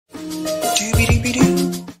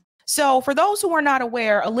So for those who are not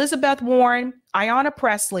aware, Elizabeth Warren, Ayanna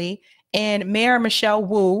Pressley, and Mayor Michelle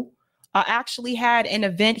Wu actually had an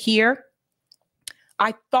event here.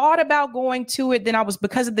 I thought about going to it, then I was,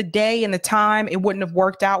 because of the day and the time, it wouldn't have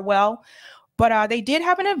worked out well. But they did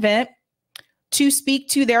have an event to speak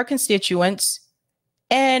to their constituents.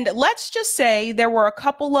 And let's just say there were a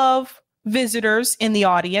couple of visitors in the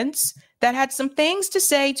audience that had some things to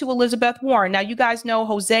say to Elizabeth Warren. Now, you guys know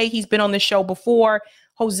Jose, he's been on the show before.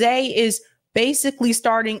 Jose is basically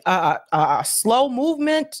starting a slow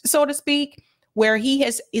movement, so to speak, where he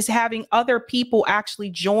is having other people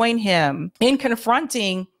actually join him in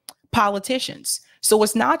confronting politicians. So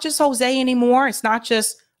it's not just Jose anymore. It's not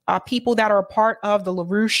just people that are a part of the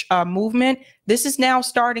LaRouche movement. This is now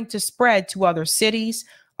starting to spread to other cities,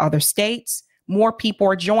 other states. More people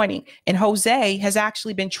are joining. And Jose has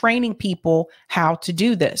actually been training people how to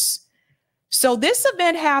do this. So this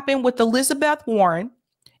event happened with Elizabeth Warren,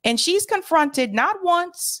 and she's confronted not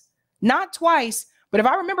once, not twice, but if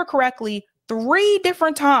I remember correctly, 3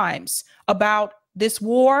 different times about this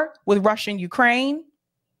war with Russia and Ukraine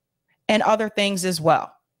and other things as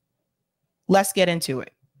well. Let's get into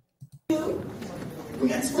it.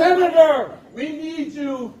 Senator, we need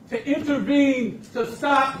you to intervene to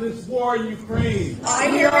stop this war in Ukraine. I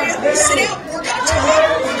hear you. Sit down. We're going to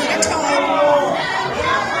talk. We're going to talk.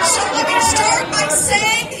 So let me start by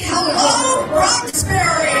saying hello,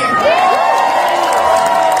 Roxbury.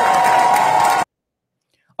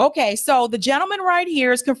 Okay, so the gentleman right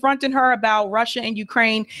here is confronting her about Russia and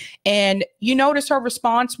Ukraine. And you notice her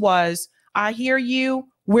response was, I hear you.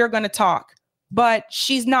 We're going to talk. But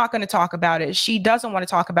she's not going to talk about it. She doesn't want to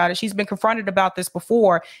talk about it. She's been confronted about this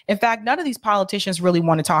before. In fact, none of these politicians really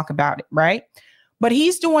want to talk about it, right? But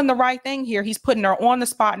he's doing the right thing here. He's putting her on the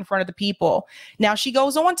spot in front of the people. Now, she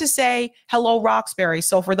goes on to say, hello, Roxbury.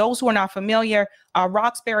 So for those who are not familiar,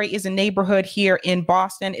 Roxbury is a neighborhood here in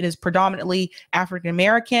Boston. It is predominantly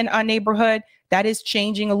African-American neighborhood. That is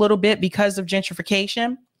changing a little bit because of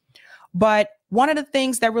gentrification. But one of the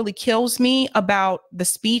things that really kills me about the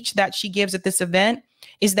speech that she gives at this event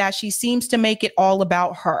is that she seems to make it all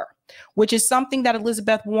about her, which is something that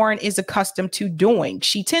Elizabeth Warren is accustomed to doing.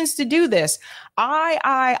 She tends to do this.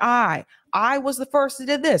 I was the first that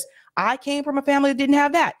did this. I came from a family that didn't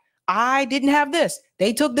have that. I didn't have this.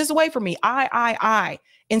 They took this away from me.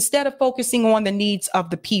 Instead of focusing on the needs of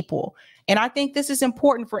the people. And I think this is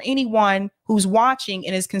important for anyone who's watching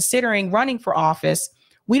and is considering running for office.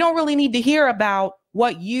 We don't really need to hear about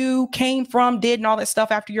what you came from, did, and all that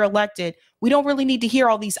stuff after you're elected. We don't really need to hear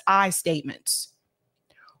all these I statements.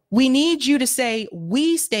 We need you to say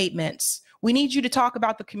we statements. We need you to talk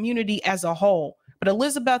about the community as a whole. But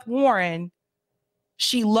Elizabeth Warren,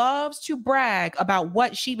 she loves to brag about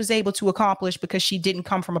what she was able to accomplish because she didn't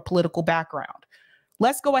come from a political background.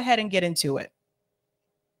 Let's go ahead and get into it.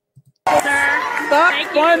 Sir,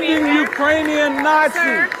 stop funding Ukrainian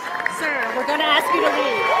Nazis. Sir, we're going to ask you to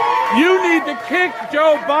leave. You need to kick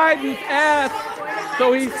Joe Biden's ass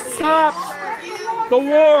so he stops the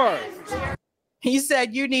war. He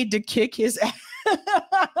said you need to kick his ass.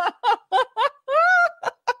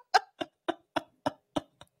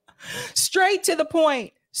 Straight to the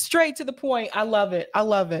point. Straight to the point. I love it. I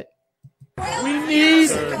love it. We need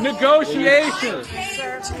negotiations.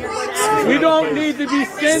 We don't need to be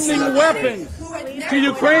sending weapons to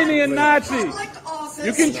Ukrainian Nazis.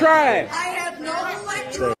 You can try.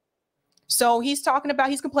 So he's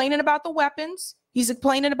complaining about the weapons. He's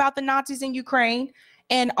complaining about the Nazis in Ukraine.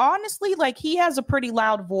 And honestly, like, he has a pretty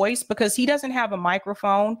loud voice because he doesn't have a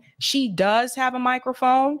microphone. She does have a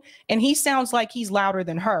microphone, and he sounds like he's louder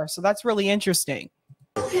than her. So that's really interesting.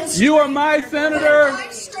 You are my senator.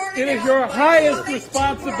 It is your highest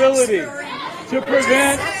responsibility to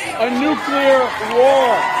prevent a nuclear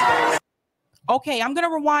war. Okay, I'm going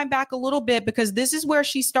to rewind back a little bit because this is where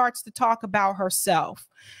she starts to talk about herself.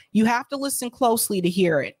 You have to listen closely to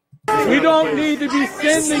hear it. We don't need to be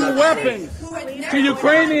sending weapons to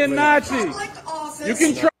Ukrainian Nazis. You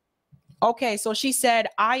can try. Okay, so she said,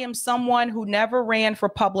 I am someone who never ran for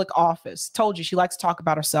public office. Told you she likes to talk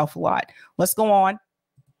about herself a lot. Let's go on.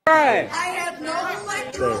 I have no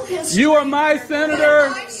electoral history. You are my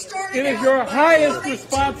senator. It is your highest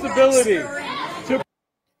responsibility.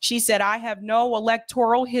 She said, I have no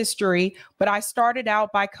electoral history, but I started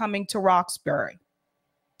out by coming to Roxbury.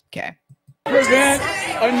 Okay. Prevent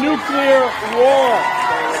a nuclear war.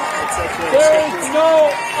 There is no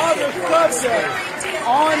other subject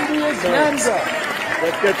on the agenda.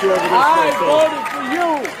 Let's get you over this.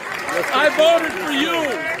 I voted for you.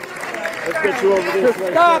 Let's get you over this. To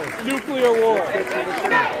stop nuclear war.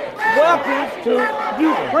 weapons to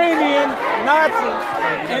Ukrainian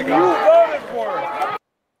Nazis, and you voted for it.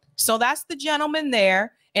 So that's the gentleman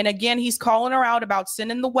there. And again, he's calling her out about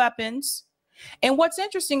sending the weapons. And what's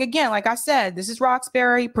interesting, again, like I said, this is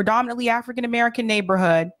Roxbury, predominantly African-American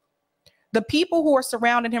neighborhood. The people who are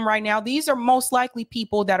surrounding him right now, these are most likely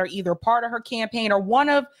people that are either part of her campaign or one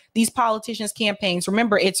of these politicians' campaigns.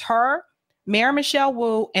 Remember, it's her, Mayor Michelle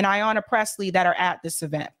Wu, and Ayanna Pressley that are at this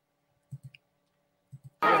event.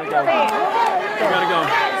 You gotta go.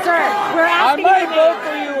 Sir, we're asking I might you to vote leave.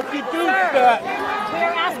 for you if you do that.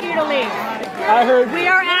 We're asking you to leave. I heard We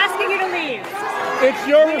are asking you to leave. it's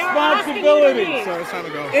your We are responsibility. asking you to leave. So it's time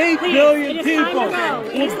to go. 8 Please, billion it is time to people go.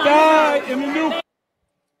 It will is time to die go. in the new.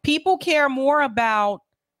 People care more about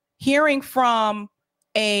hearing from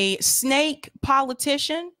a snake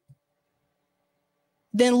politician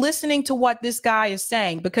than listening to what this guy is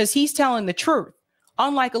saying, because he's telling the truth,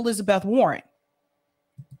 unlike Elizabeth Warren.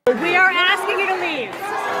 We are asking you to leave.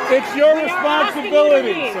 It's your We are asking you to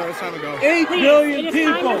responsibility. leave. So it's time to go. 8 Please, billion it is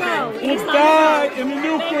time to people go. It will is time to die go. in the Thank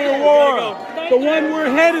nuclear you. war. Thank The you. one we're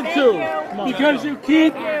headed Thank to. you. Because you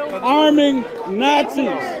keep arming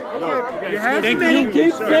Nazis. You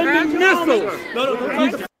keep sending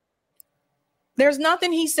missiles. There's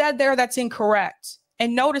nothing he said there that's incorrect.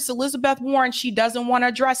 And notice Elizabeth Warren, she doesn't want to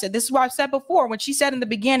address it. This is what I've said before. When she said in the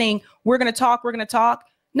beginning, we're going to talk, we're going to talk.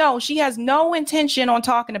 No, she has no intention on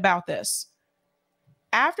talking about this.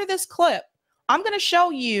 After this clip, I'm going to show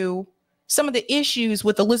you some of the issues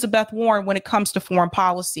with Elizabeth Warren when it comes to foreign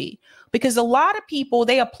policy, because a lot of people,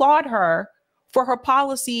 they applaud her for her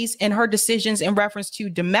policies and her decisions in reference to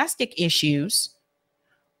domestic issues,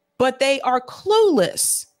 but they are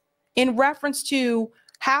clueless in reference to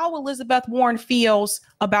how Elizabeth Warren feels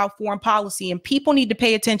about foreign policy. And people need to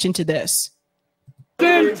pay attention to this.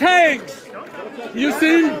 Send tanks. You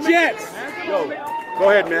send jets Go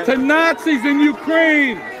ahead, man. to Nazis in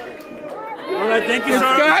Ukraine. All right, thank you, It's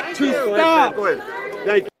sir. got to stop. Go ahead.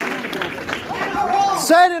 Thank you.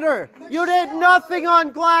 Senator, you did nothing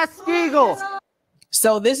on Glass-Steagall.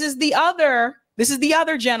 So this is the other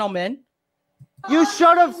gentleman. You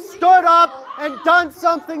should have stood up and done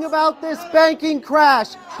something about this banking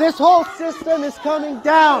crash. This whole system is coming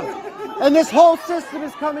down. And this whole system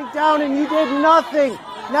is coming down and you did nothing.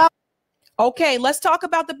 Now, Okay, let's talk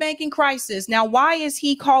about the banking crisis. Now, why is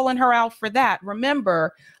he calling her out for that?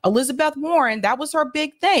 Remember, Elizabeth Warren, that was her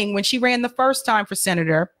big thing when she ran the first time for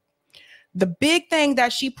senator. The big thing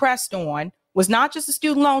that she pressed on was not just the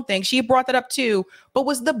student loan thing. She brought that up too, but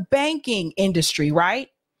was the banking industry, right?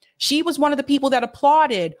 She was one of the people that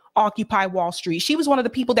applauded Occupy Wall Street. She was one of the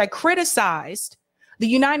people that criticized the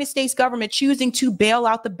United States government choosing to bail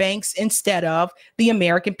out the banks instead of the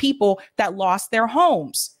American people that lost their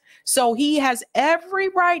homes. So he has every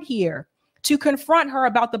right here to confront her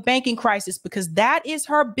about the banking crisis, because that is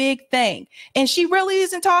her big thing. And she really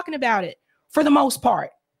isn't talking about it for the most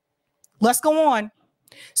part. Let's go on.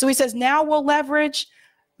 So he says, now we'll leverage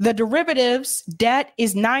the derivatives. Debt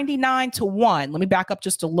is 99-1. Let me back up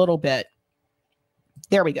just a little bit.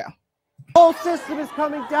 There we go. the whole system is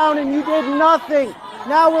coming down and you did nothing.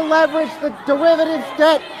 Now we'll leverage the derivatives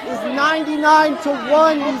debt is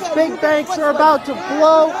 99-1. These big banks are about to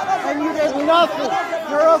blow and you did nothing.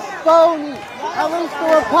 You're a phony. At least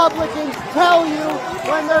the Republicans tell you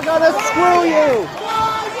when they're gonna screw you.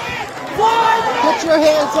 Get your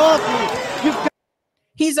hands off me. You've got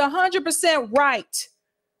He's 100% right.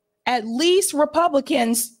 At least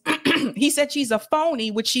Republicans, he said she's a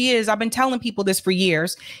phony, which she is. I've been telling people this for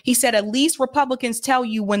years. He said, at least Republicans tell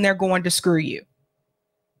you when they're going to screw you.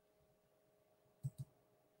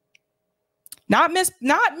 Not Miss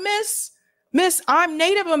I'm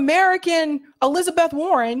Native American Elizabeth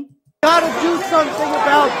Warren. gotta do something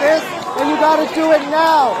about this, and you gotta do it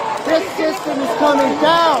now. This system is coming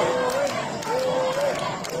down.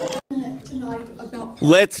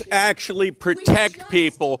 Let's actually protect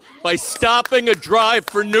people by stopping a drive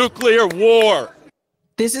for nuclear war.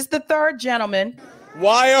 This is the third gentleman.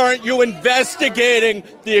 Why aren't you investigating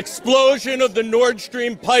the explosion of the Nord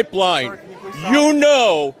Stream pipeline? You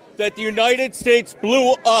know that the United States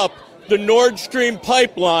blew up the Nord Stream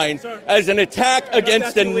pipeline as an attack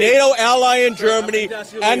against a NATO ally in Germany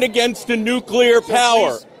and against a nuclear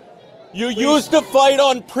power. You used to fight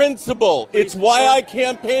on principle. It's why I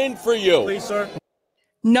campaigned for you. Please, sir.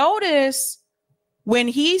 Notice when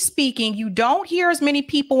he's speaking, you don't hear as many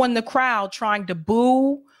people in the crowd trying to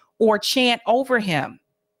boo or chant over him.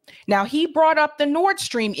 Now, he brought up the Nord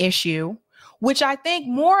Stream issue, which I think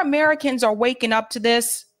more Americans are waking up to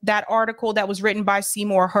this, that article that was written by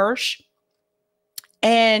Seymour Hersh.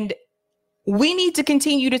 And we need to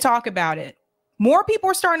continue to talk about it. More people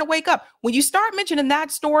are starting to wake up. When you start mentioning that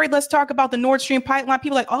story, let's talk about the Nord Stream pipeline.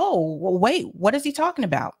 People are like, oh, well, wait, what is he talking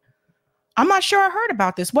about? I'm not sure I heard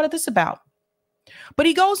about this. What is this about? But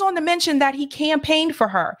he goes on to mention that he campaigned for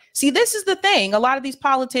her. See, this is the thing. A lot of these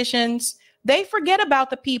politicians, they forget about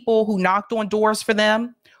the people who knocked on doors for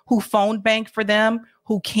them, who phone banked for them,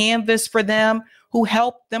 who canvassed for them, who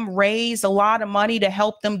helped them raise a lot of money to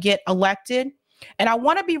help them get elected. And I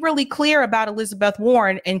want to be really clear about Elizabeth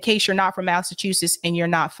Warren in case you're not from Massachusetts and you're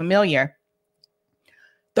not familiar.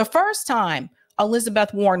 The first time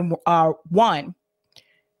Elizabeth Warren won,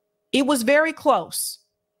 it was very close.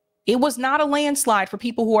 It was not a landslide for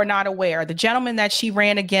people who are not aware. The gentleman that she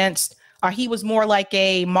ran against, he was more like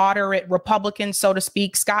a moderate Republican, so to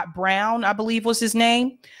speak. Scott Brown, I believe was his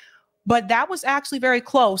name. But that was actually very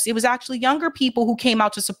close. It was actually younger people who came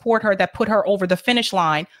out to support her that put her over the finish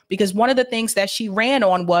line, because one of the things that she ran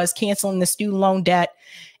on was canceling the student loan debt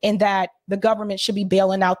and that the government should be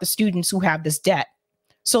bailing out the students who have this debt.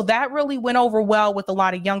 So that really went over well with a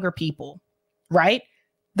lot of younger people, right?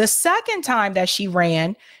 The second time that she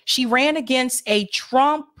ran against a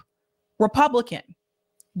Trump Republican,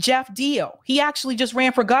 Jeff Deal. He actually just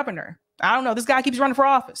ran for governor. I don't know. This guy keeps running for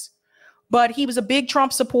office. But he was a big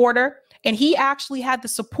Trump supporter, and he actually had the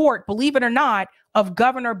support, believe it or not, of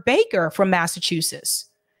Governor Baker from Massachusetts.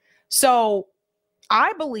 So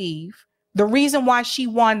I believe the reason why she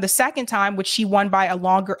won the second time, which she won by a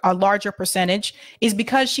larger percentage, is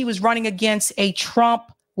because she was running against a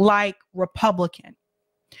Trump-like Republican.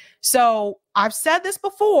 So I've said this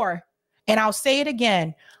before, and I'll say it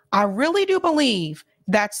again. I really do believe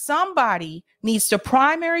that somebody needs to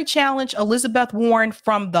primary challenge Elizabeth Warren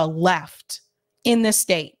from the left in this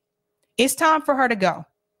state. It's time for her to go.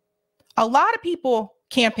 A lot of people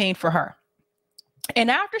campaigned for her.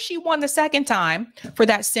 And after she won the second time for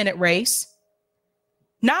that Senate race,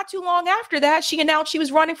 not too long after that, she announced she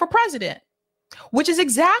was running for president, which is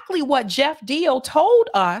exactly what Jeff Deal told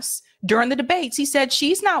us during the debates. He said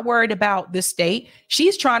she's not worried about this state.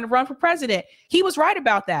 She's trying to run for president. He was right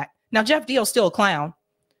about that. Now, Jeff Deal's still a clown.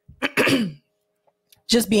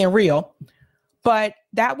 Just being real. But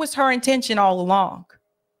that was her intention all along.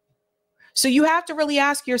 So you have to really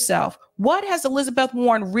ask yourself, what has Elizabeth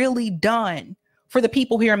Warren really done for the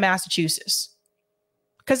people here in Massachusetts?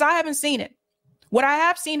 Because I haven't seen it. What I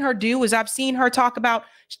have seen her do is I've seen her talk about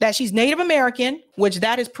that she's Native American, which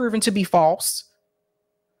that is proven to be false.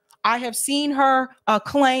 I have seen her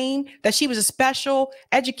claim that she was a special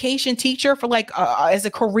education teacher for as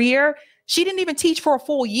a career. She didn't even teach for a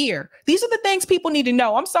full year. These are the things people need to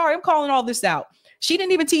know. I'm sorry, I'm calling all this out. She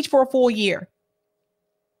didn't even teach for a full year.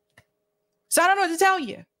 So I don't know what to tell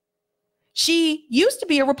you. She used to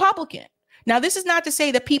be a Republican. Now, this is not to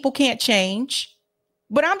say that people can't change,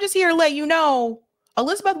 but I'm just here to let you know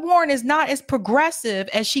Elizabeth Warren is not as progressive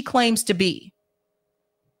as she claims to be.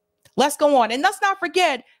 Let's go on. And let's not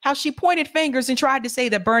forget how she pointed fingers and tried to say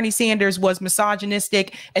that Bernie Sanders was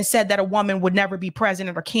misogynistic and said that a woman would never be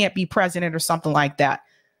president or can't be president or something like that.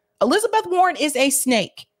 Elizabeth Warren is a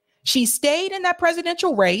snake. She stayed in that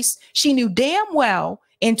presidential race. She knew damn well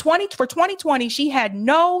for 2020, she had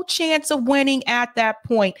no chance of winning at that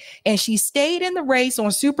point. And she stayed in the race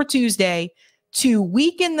on Super Tuesday to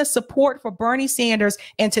weaken the support for Bernie Sanders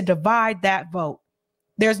and to divide that vote.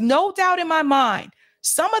 There's no doubt in my mind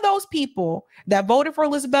some of those people that voted for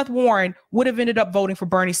Elizabeth Warren would have ended up voting for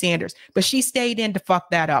Bernie Sanders, but she stayed in to fuck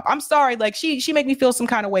that up. I'm sorry, she made me feel some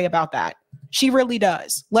kind of way about that. She really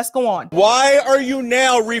does. Let's go on. Why are you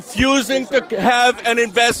now refusing to have an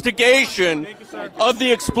investigation of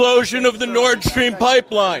the explosion of the Nord Stream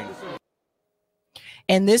pipeline?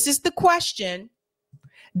 And this is the question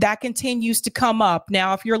that continues to come up.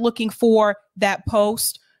 Now, if you're looking for that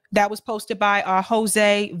post, that was posted by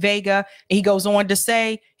Jose Vega. He goes on to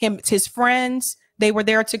say his friends, they were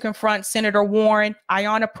there to confront Senator Warren,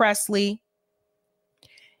 Ayanna Pressley,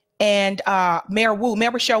 and Mayor Wu.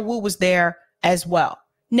 Mayor Rochelle Wu was there as well.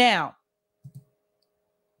 Now,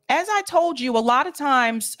 as I told you, a lot of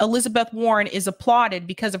times Elizabeth Warren is applauded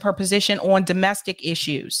because of her position on domestic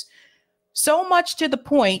issues. So much to the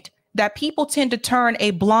point that people tend to turn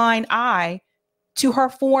a blind eye to her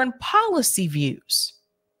foreign policy views.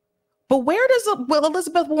 But where will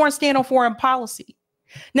Elizabeth Warren stand on foreign policy?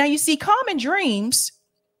 Now, you see, Common Dreams,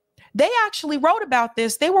 they actually wrote about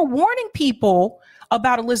this. They were warning people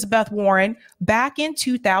about Elizabeth Warren back in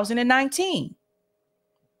 2019,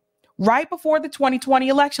 right before the 2020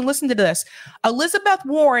 election. Listen to this. Elizabeth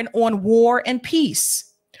Warren on war and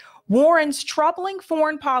peace. Warren's troubling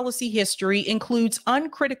foreign policy history includes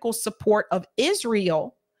uncritical support of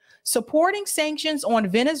Israel, supporting sanctions on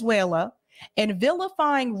Venezuela, and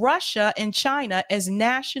vilifying Russia and China as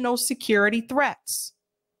national security threats.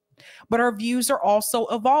 But her views are also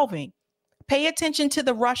evolving. Pay attention to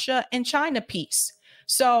the Russia and China piece.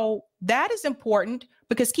 So that is important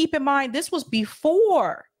because keep in mind, this was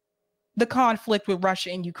before the conflict with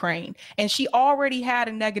Russia and Ukraine, and she already had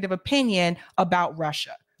a negative opinion about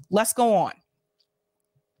Russia. Let's go on.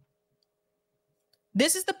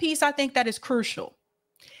 This is the piece I think that is crucial.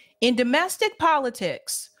 In domestic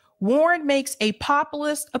politics, Warren makes a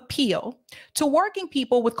populist appeal to working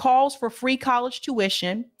people with calls for free college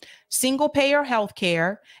tuition, single-payer health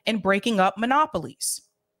care, and breaking up monopolies.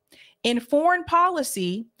 In foreign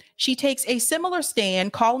policy, she takes a similar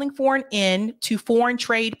stand, calling for an end to foreign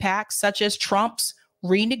trade pacts such as Trump's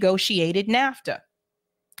renegotiated NAFTA.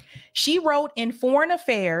 She wrote in Foreign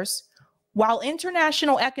Affairs, while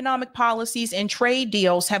international economic policies and trade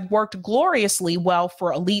deals have worked gloriously well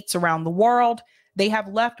for elites around the world, they have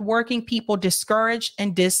left working people discouraged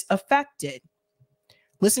and disaffected.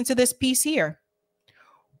 Listen to this piece here.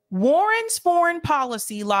 Warren's foreign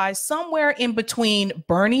policy lies somewhere in between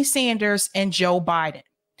Bernie Sanders and Joe Biden.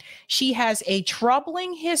 She has a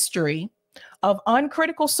troubling history of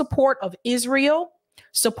uncritical support of Israel,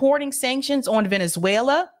 supporting sanctions on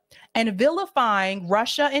Venezuela, and vilifying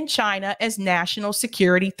Russia and China as national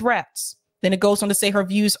security threats. Then it goes on to say her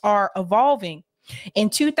views are evolving. In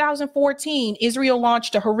 2014, Israel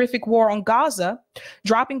launched a horrific war on Gaza,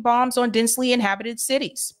 dropping bombs on densely inhabited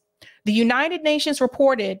cities. The United Nations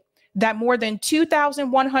reported that more than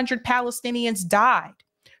 2,100 Palestinians died,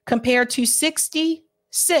 compared to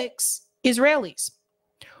 66 Israelis.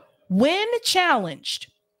 When challenged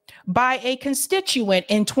by a constituent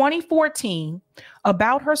in 2014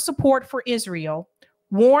 about her support for Israel,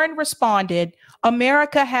 Warren responded,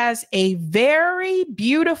 "America has a very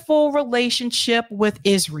beautiful relationship with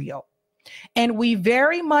Israel, and we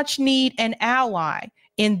very much need an ally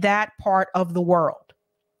in that part of the world."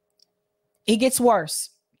 It gets worse.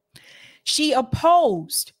 She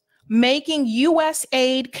opposed making U.S.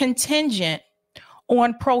 aid contingent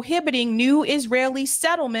on prohibiting new Israeli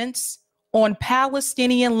settlements on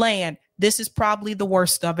Palestinian land. This is probably the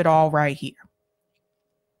worst of it all right here.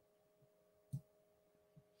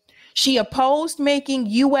 She opposed making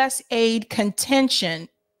U.S. aid contingent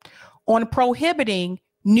on prohibiting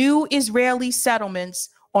new Israeli settlements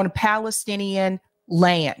on Palestinian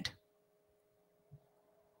land.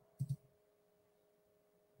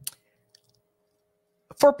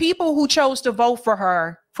 For people who chose to vote for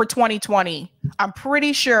her for 2020, I'm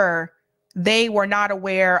pretty sure they were not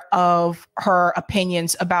aware of her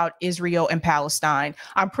opinions about Israel and Palestine.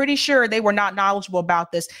 I'm pretty sure they were not knowledgeable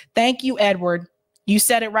about this. Thank you, Edward. You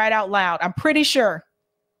said it right out loud. I'm pretty sure.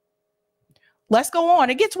 Let's go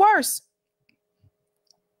on. It gets worse.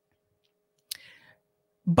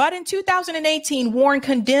 But in 2018, Warren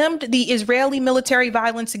condemned the Israeli military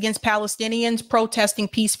violence against Palestinians protesting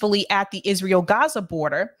peacefully at the Israel-Gaza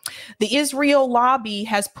border. The Israel lobby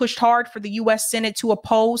has pushed hard for the U.S. Senate to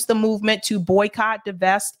oppose the movement to boycott,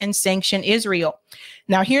 divest, and sanction Israel.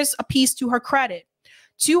 Now, here's a piece to her credit.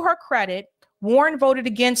 To her credit, Warren voted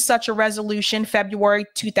against such a resolution February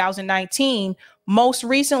 2019. Most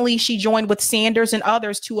recently, she joined with Sanders and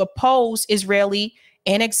others to oppose Israeli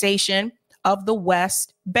annexation of the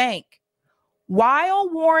West Bank. While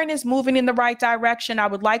Warren is moving in the right direction, I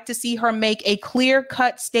would like to see her make a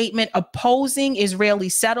clear-cut statement opposing Israeli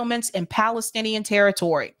settlements in Palestinian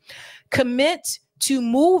territory. Commit to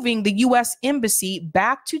moving the U.S. Embassy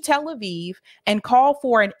back to Tel Aviv and call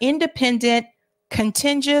for an independent,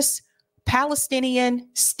 contiguous Palestinian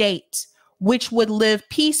state, which would live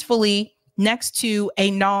peacefully next to a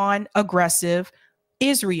non-aggressive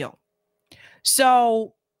Israel.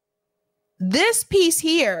 So this piece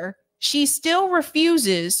here, she still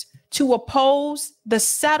refuses to oppose the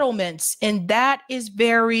settlements, and that is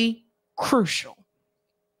very crucial.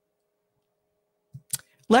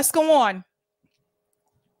 Let's go on.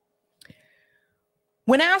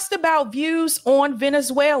 When asked about views on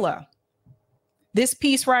Venezuela, this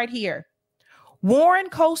piece right here, Warren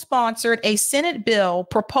co-sponsored a Senate bill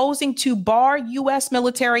proposing to bar U.S.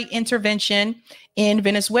 military intervention in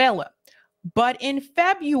Venezuela. But in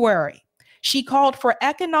February, she called for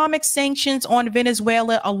economic sanctions on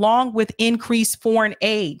Venezuela along with increased foreign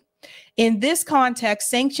aid. In this context,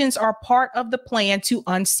 sanctions are part of the plan to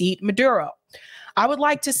unseat Maduro. I would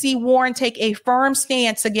like to see Warren take a firm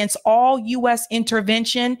stance against all U.S.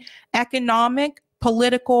 intervention, economic,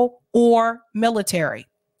 political, or military.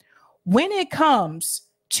 When it comes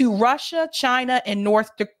to Russia, China, and North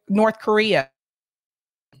Korea,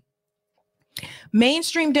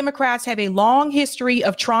 Mainstream Democrats have a long history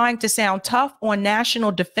of trying to sound tough on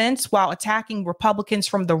national defense while attacking Republicans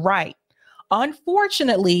from the right.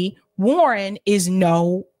 Unfortunately, Warren is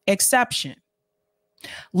no exception.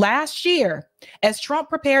 Last year, as Trump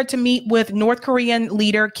prepared to meet with North Korean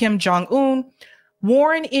leader Kim Jong-un,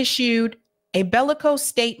 Warren issued a bellicose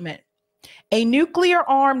statement. A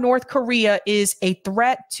nuclear-armed North Korea is a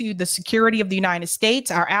threat to the security of the United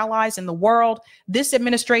States, our allies, and the world. This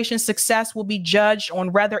administration's success will be judged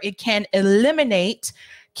on whether it can eliminate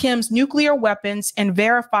Kim's nuclear weapons and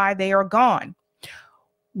verify they are gone.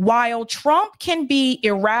 While Trump can be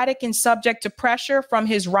erratic and subject to pressure from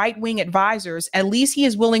his right-wing advisors, at least he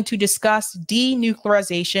is willing to discuss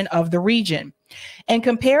denuclearization of the region. And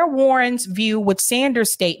compare Warren's view with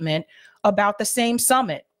Sanders' statement about the same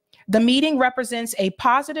summit. The meeting represents a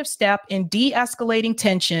positive step in de-escalating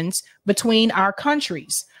tensions between our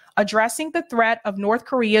countries, addressing the threat of North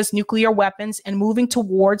Korea's nuclear weapons and moving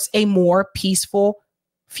towards a more peaceful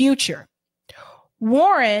future.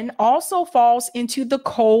 Warren also falls into the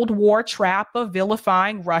Cold War trap of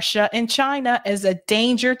vilifying Russia and China as a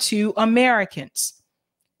danger to Americans.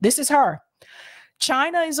 This is her.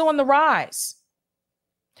 China is on the rise,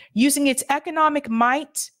 using its economic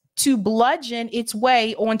might to bludgeon its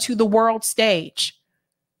way onto the world stage.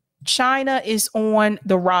 China is on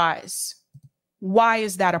the rise. Why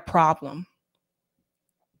is that a problem?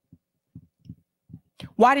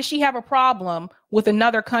 Why does she have a problem with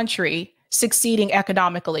another country succeeding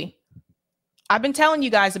economically? I've been telling you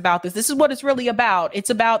guys about this. This is what it's really about. It's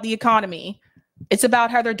about the economy. It's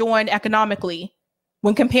about how they're doing economically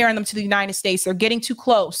when comparing them to the United States. They're getting too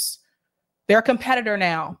close. They're a competitor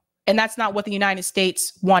now, and that's not what the United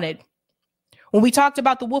States wanted. When we talked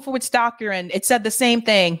about the Wolfowitz Doctrine, it said the same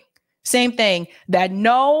thing, that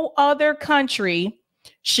no other country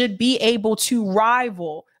should be able to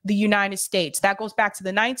rival the United States. That goes back to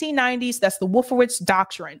the 1990s. That's the Wolfowitz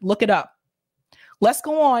Doctrine. Look it up. Let's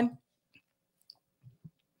go on.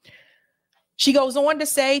 She goes on to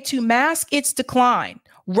say, to mask its decline,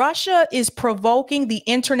 Russia is provoking the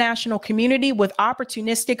international community with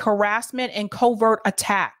opportunistic harassment and covert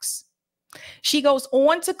attacks. She goes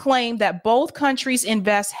on to claim that both countries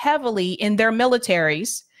invest heavily in their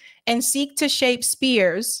militaries and seek to shape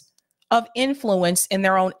spheres of influence in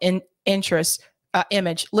their own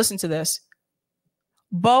image. Listen to this.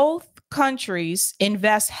 Both countries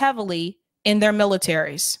invest heavily in their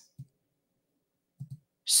militaries.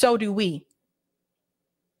 So do we.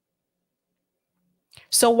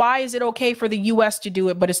 So why is it okay for the US to do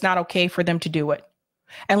it, but it's not okay for them to do it?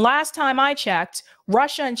 And last time I checked,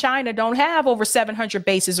 Russia and China don't have over 700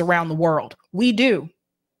 bases around the world. We do.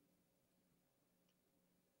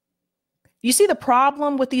 You see the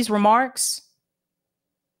problem with these remarks?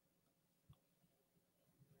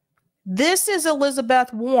 This is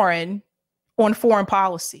Elizabeth Warren on foreign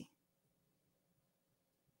policy.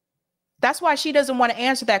 That's why she doesn't want to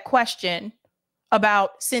answer that question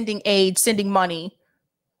about sending aid, sending money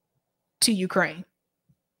to Ukraine.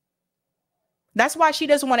 That's why she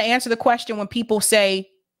doesn't want to answer the question when people say,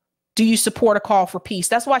 do you support a call for peace?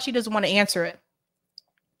 That's why she doesn't want to answer it.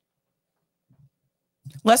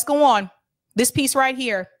 Let's go on. This piece right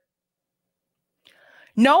here.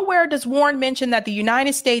 Nowhere does Warren mention that the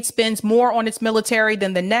United States spends more on its military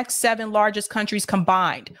than the next 7 largest countries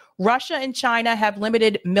combined. Russia and China have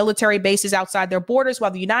limited military bases outside their borders,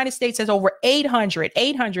 while the United States has over 800,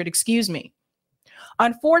 excuse me.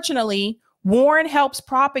 Unfortunately, Warren helps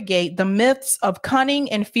propagate the myths of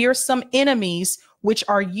cunning and fearsome enemies, which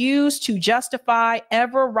are used to justify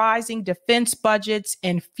ever-rising defense budgets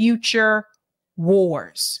and future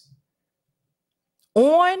wars.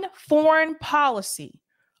 On foreign policy,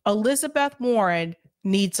 Elizabeth Warren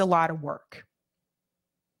needs a lot of work.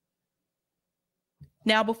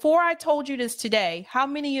 Now, before I told you this today, how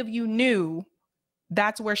many of you knew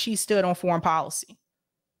that's where she stood on foreign policy?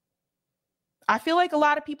 I feel like a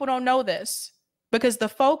lot of people don't know this because the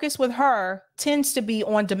focus with her tends to be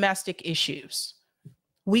on domestic issues.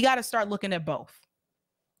 We got to start looking at both.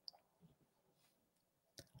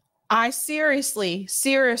 I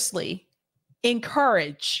seriously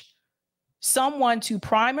encourage someone to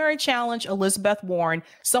primary challenge Elizabeth Warren,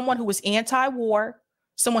 someone who is anti-war,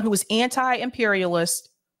 someone who is anti-imperialist,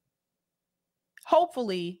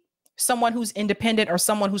 hopefully someone who's independent or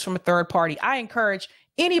someone who's from a third party. I encourage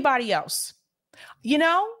anybody else. You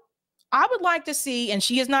know, I would like to see, and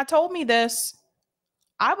she has not told me this,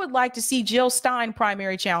 I would like to see Jill Stein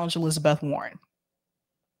primary challenge Elizabeth Warren.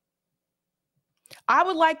 I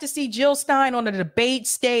would like to see Jill Stein on a debate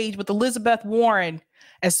stage with Elizabeth Warren,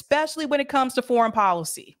 especially when it comes to foreign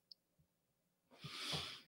policy.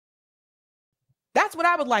 That's what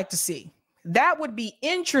I would like to see. That would be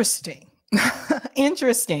interesting.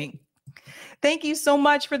 Interesting. Thank you so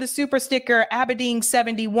much for the super sticker,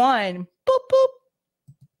 Aberdeen71. Boop, boop.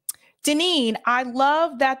 Deneen, I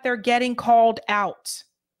love that they're getting called out.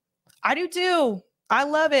 I do too. I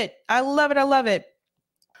love it. I love it. I love it.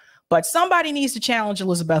 But somebody needs to challenge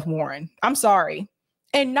Elizabeth Warren. I'm sorry.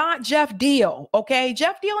 And not Jeff Deal. Okay.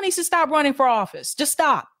 Jeff Deal needs to stop running for office. Just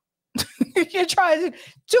stop. You're trying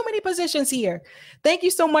too many positions here. Thank you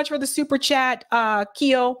so much for the super chat,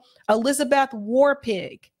 Keo. Elizabeth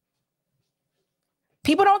Warpig.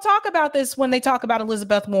 People don't talk about this when they talk about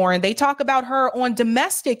Elizabeth Warren. They talk about her on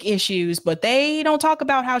domestic issues, but they don't talk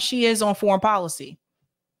about how she is on foreign policy.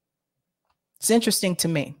 It's interesting to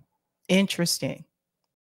me. Interesting.